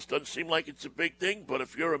shields doesn't seem like it's a big thing, but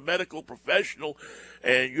if you're a medical professional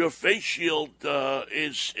and your face shield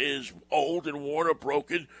is old and worn or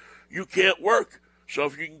broken, you can't work. So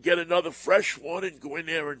if you can get another fresh one and go in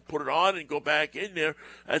there and put it on and go back in there,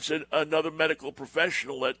 that's another medical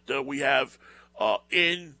professional that we have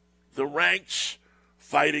in the ranks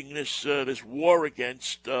fighting this war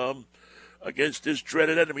against this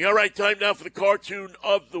dreaded enemy. All right, time now for the cartoon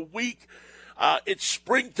of the week. It's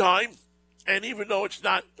springtime, and even though it's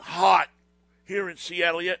not hot here in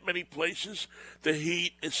Seattle yet, many places, the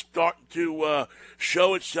heat is starting to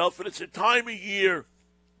show itself, and it's a time of year.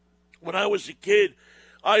 When I was a kid,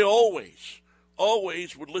 I always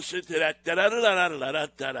would listen to that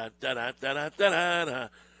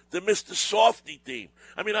the Mr. Softy theme.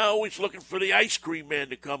 I mean, I always looking for the ice cream man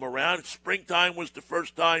to come around. Springtime was the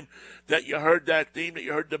first time that you heard that theme, that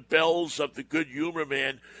you heard the bells of the Good Humor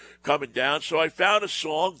Man coming down. So I found a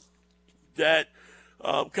song that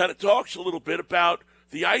kind of talks a little bit about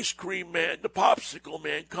the ice cream man, the popsicle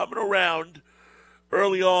man, coming around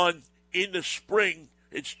early on in the spring.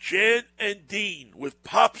 It's Jan and Dean with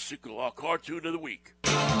Popsicle, our cartoon of the week.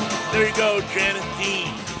 There you go, Jan and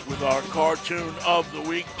Dean with our cartoon of the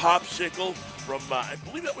week, Popsicle, from, I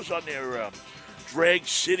believe that was on their Drag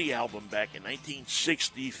City album back in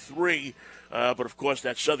 1963. But, of course,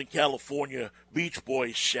 that Southern California Beach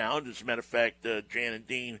Boys sound. As a matter of fact, Jan and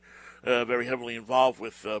Dean very heavily involved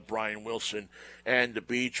with Brian Wilson and the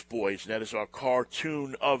Beach Boys. And that is our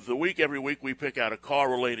cartoon of the week. Every week we pick out a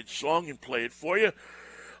car-related song and play it for you,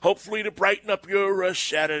 hopefully to brighten up your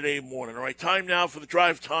Saturday morning. All right, time now for the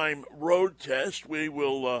Drive Time Road Test. We're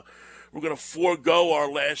going to forego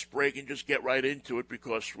our last break and just get right into it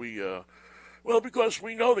because we know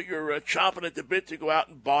that you're chomping at the bit to go out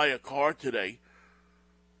and buy a car today.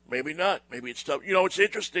 Maybe not. Maybe it's tough. You know, it's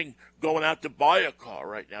interesting going out to buy a car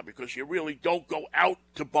right now because you really don't go out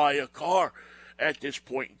to buy a car at this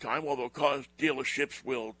point in time, although car dealerships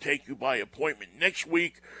will take you by appointment. Next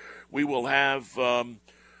week, we will have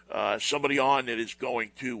somebody on that is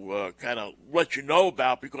going to kind of let you know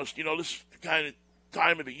about, because, you know, this is the kind of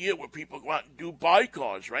time of the year where people go out and buy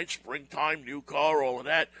cars, right? Springtime, new car, all of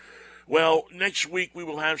that. Well, next week we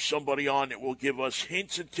will have somebody on that will give us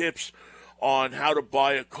hints and tips on how to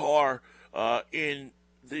buy a car in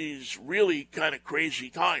these really kind of crazy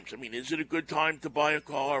times. I mean, is it a good time to buy a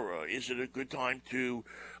car? Or is it a good time to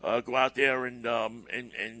go out there and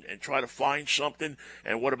try to find something?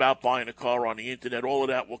 And what about buying a car on the internet? All of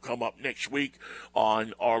that will come up next week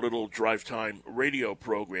on our little Drive Time radio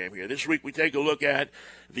program here. This week we take a look at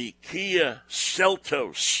the Kia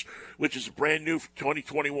Seltos, which is a brand new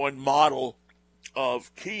 2021 model of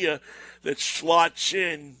Kia that slots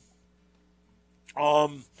in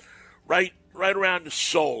right around the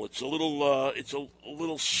sole. It's a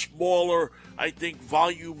little smaller, I think,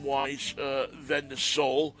 volume-wise than the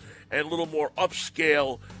Soul, and a little more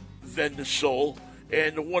upscale than the Soul.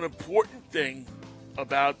 And the one important thing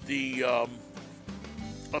about the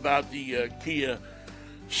Kia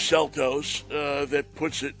Seltos that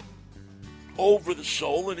puts it over the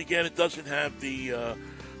Soul, and again, it doesn't have the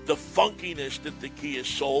funkiness that the Kia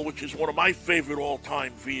Soul, which is one of my favorite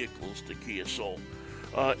all-time vehicles, the Kia Soul.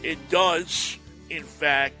 It does, in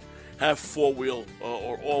fact, have four-wheel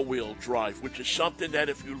or all-wheel drive, which is something that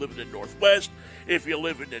if you live in the Northwest, if you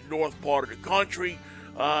live in the north part of the country,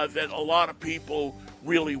 that a lot of people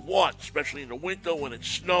really want, especially in the winter when it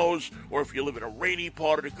snows, or if you live in a rainy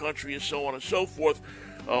part of the country and so on and so forth.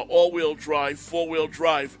 All-wheel drive, four-wheel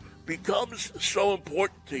drive becomes so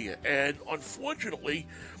important to you. And unfortunately,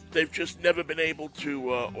 they've just never been able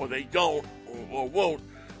to, or they don't, or won't,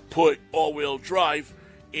 put all-wheel drive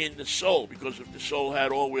in the Soul, because if the Soul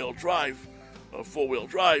had all-wheel drive, four-wheel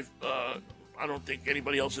drive, I don't think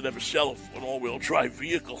anybody else would ever sell an all-wheel drive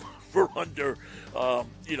vehicle for under,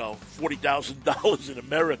 $40,000 in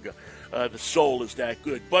America. The Soul is that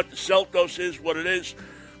good. But the Seltos is what it is.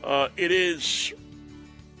 It is,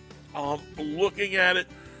 looking at it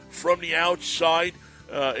from the outside,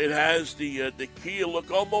 it has the Kia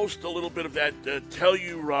look, almost a little bit of that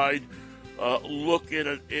Telluride look in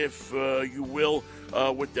it, if you will,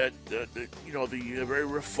 with that, the very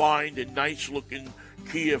refined and nice-looking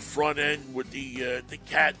Kia front end with the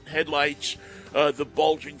cat headlights, the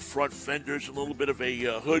bulging front fenders, a little bit of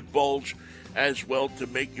a hood bulge as well to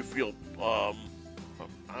make you feel, to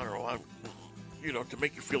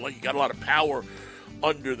make you feel like you got a lot of power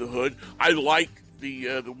under the hood. I like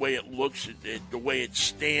the way it looks, the way it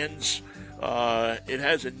stands. It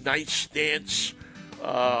has a nice stance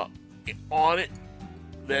on it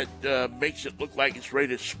that makes it look like it's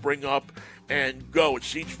ready to spring up and go. It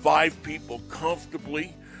seats 5 people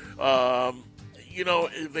comfortably.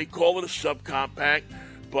 They call it a subcompact,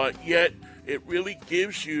 but yet it really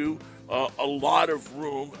gives you a lot of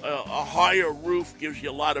room. A higher roof gives you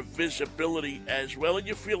a lot of visibility as well, and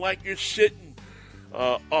you feel like you're sitting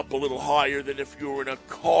up a little higher than if you were in a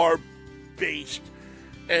car-based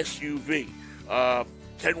SUV.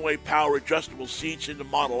 10-way power adjustable seats in the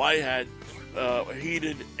model I had,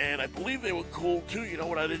 heated, and I believe they were cool too. You know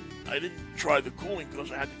what? I didn't try the cooling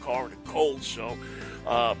because I had the car in the cold. So,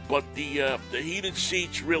 but the heated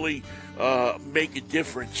seats really make a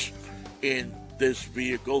difference in this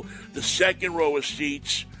vehicle. The second row of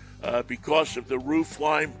seats, because of the roof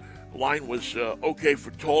line was okay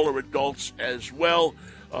for taller adults as well.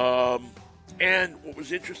 And what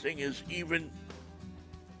was interesting is even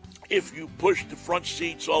if you push the front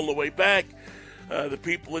seats all the way back, the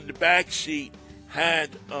people in the back seat had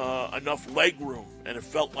enough leg room, and it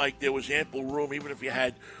felt like there was ample room even if you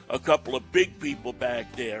had a couple of big people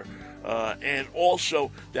back there. And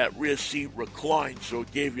also that rear seat reclined, so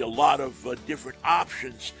it gave you a lot of different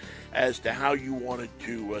options as to how you wanted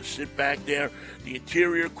to sit back there. The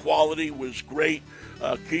interior quality was great.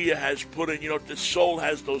 Kia has put in, the Soul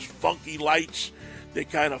has those funky lights that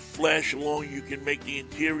kind of flash along. You can make the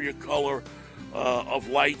interior color of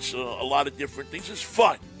lights a lot of different things. It's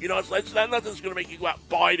fun. It's not nothing's going to make you go out and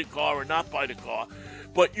buy the car or not buy the car.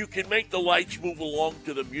 But you can make the lights move along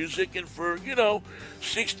to the music. And for,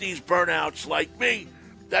 60s burnouts like me,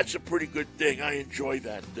 that's a pretty good thing. I enjoy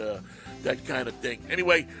that kind of thing.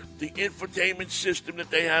 Anyway, the infotainment system that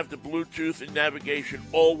they have, the Bluetooth and navigation,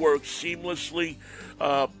 all work seamlessly.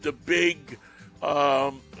 The big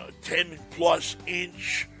 10-plus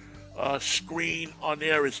inch screen on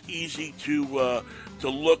there is easy to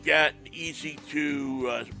look at and easy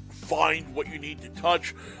to find what you need to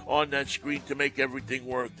touch on that screen to make everything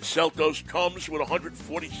work. The Seltos comes with a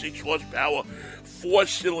 146 horsepower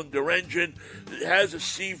 4-cylinder engine. It has a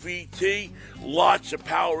CVT, lots of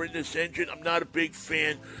power in this engine. I'm not a big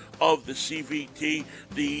fan of the CVT.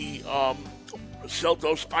 The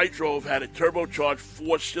Seltos I drove had a turbocharged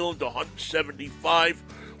 4-cylinder, 175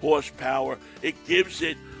 horsepower. It gives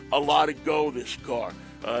it a lot of go, this car.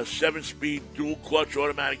 7-speed dual-clutch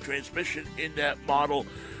automatic transmission in that model.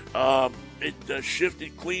 It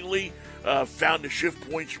shifted cleanly, found the shift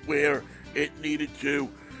points where it needed to.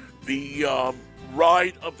 The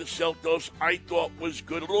ride of the Seltos I thought was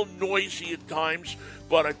good. A little noisy at times,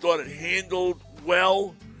 but I thought it handled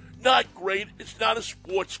well. Not great. It's not a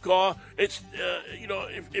sports car. It's,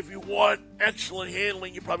 if you want excellent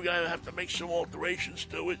handling, you're probably going to have to make some alterations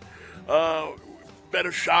to it.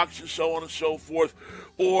 Better shocks and so on and so forth.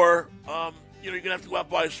 Or, you're going to have to go out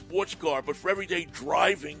and buy a sports car. But for everyday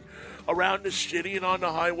driving around the city and on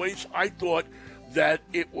the highways, I thought that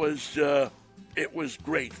it was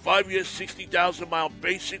great. 5 years, 60,000-mile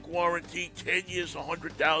basic warranty, 10 years,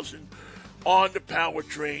 100,000 on the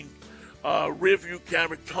powertrain. Rear view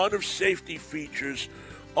camera, ton of safety features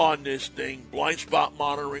on this thing. Blind spot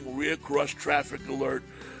monitoring, rear cross traffic alert,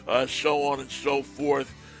 so on and so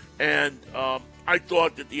forth. And I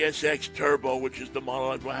thought that the SX Turbo, which is the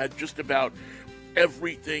model I had just about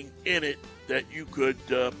everything in it that you could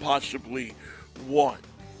possibly want.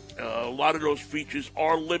 A lot of those features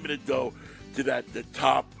are limited, though, to the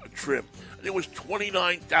top trim. I think it was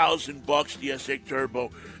 $29,000, the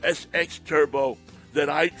SX Turbo that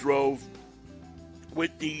I drove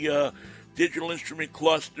with the digital instrument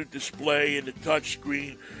cluster display and the touch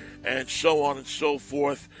screen and so on and so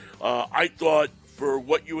forth. I thought for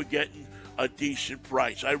what you were getting, a decent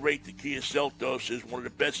price. I rate the Kia Seltos as one of the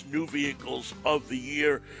best new vehicles of the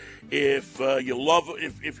year. If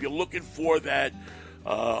you're looking for that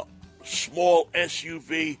small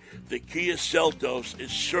SUV, the Kia Seltos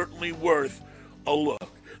is certainly worth a look.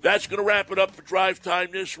 That's going to wrap it up for Drive Time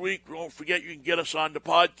this week. Don't forget you can get us on the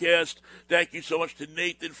podcast. Thank you so much to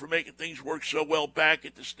Nathan for making things work so well back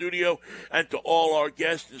at the studio, and to all our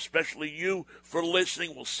guests, especially you, for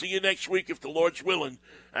listening. We'll see you next week if the Lord's willing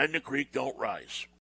and the creek don't rise.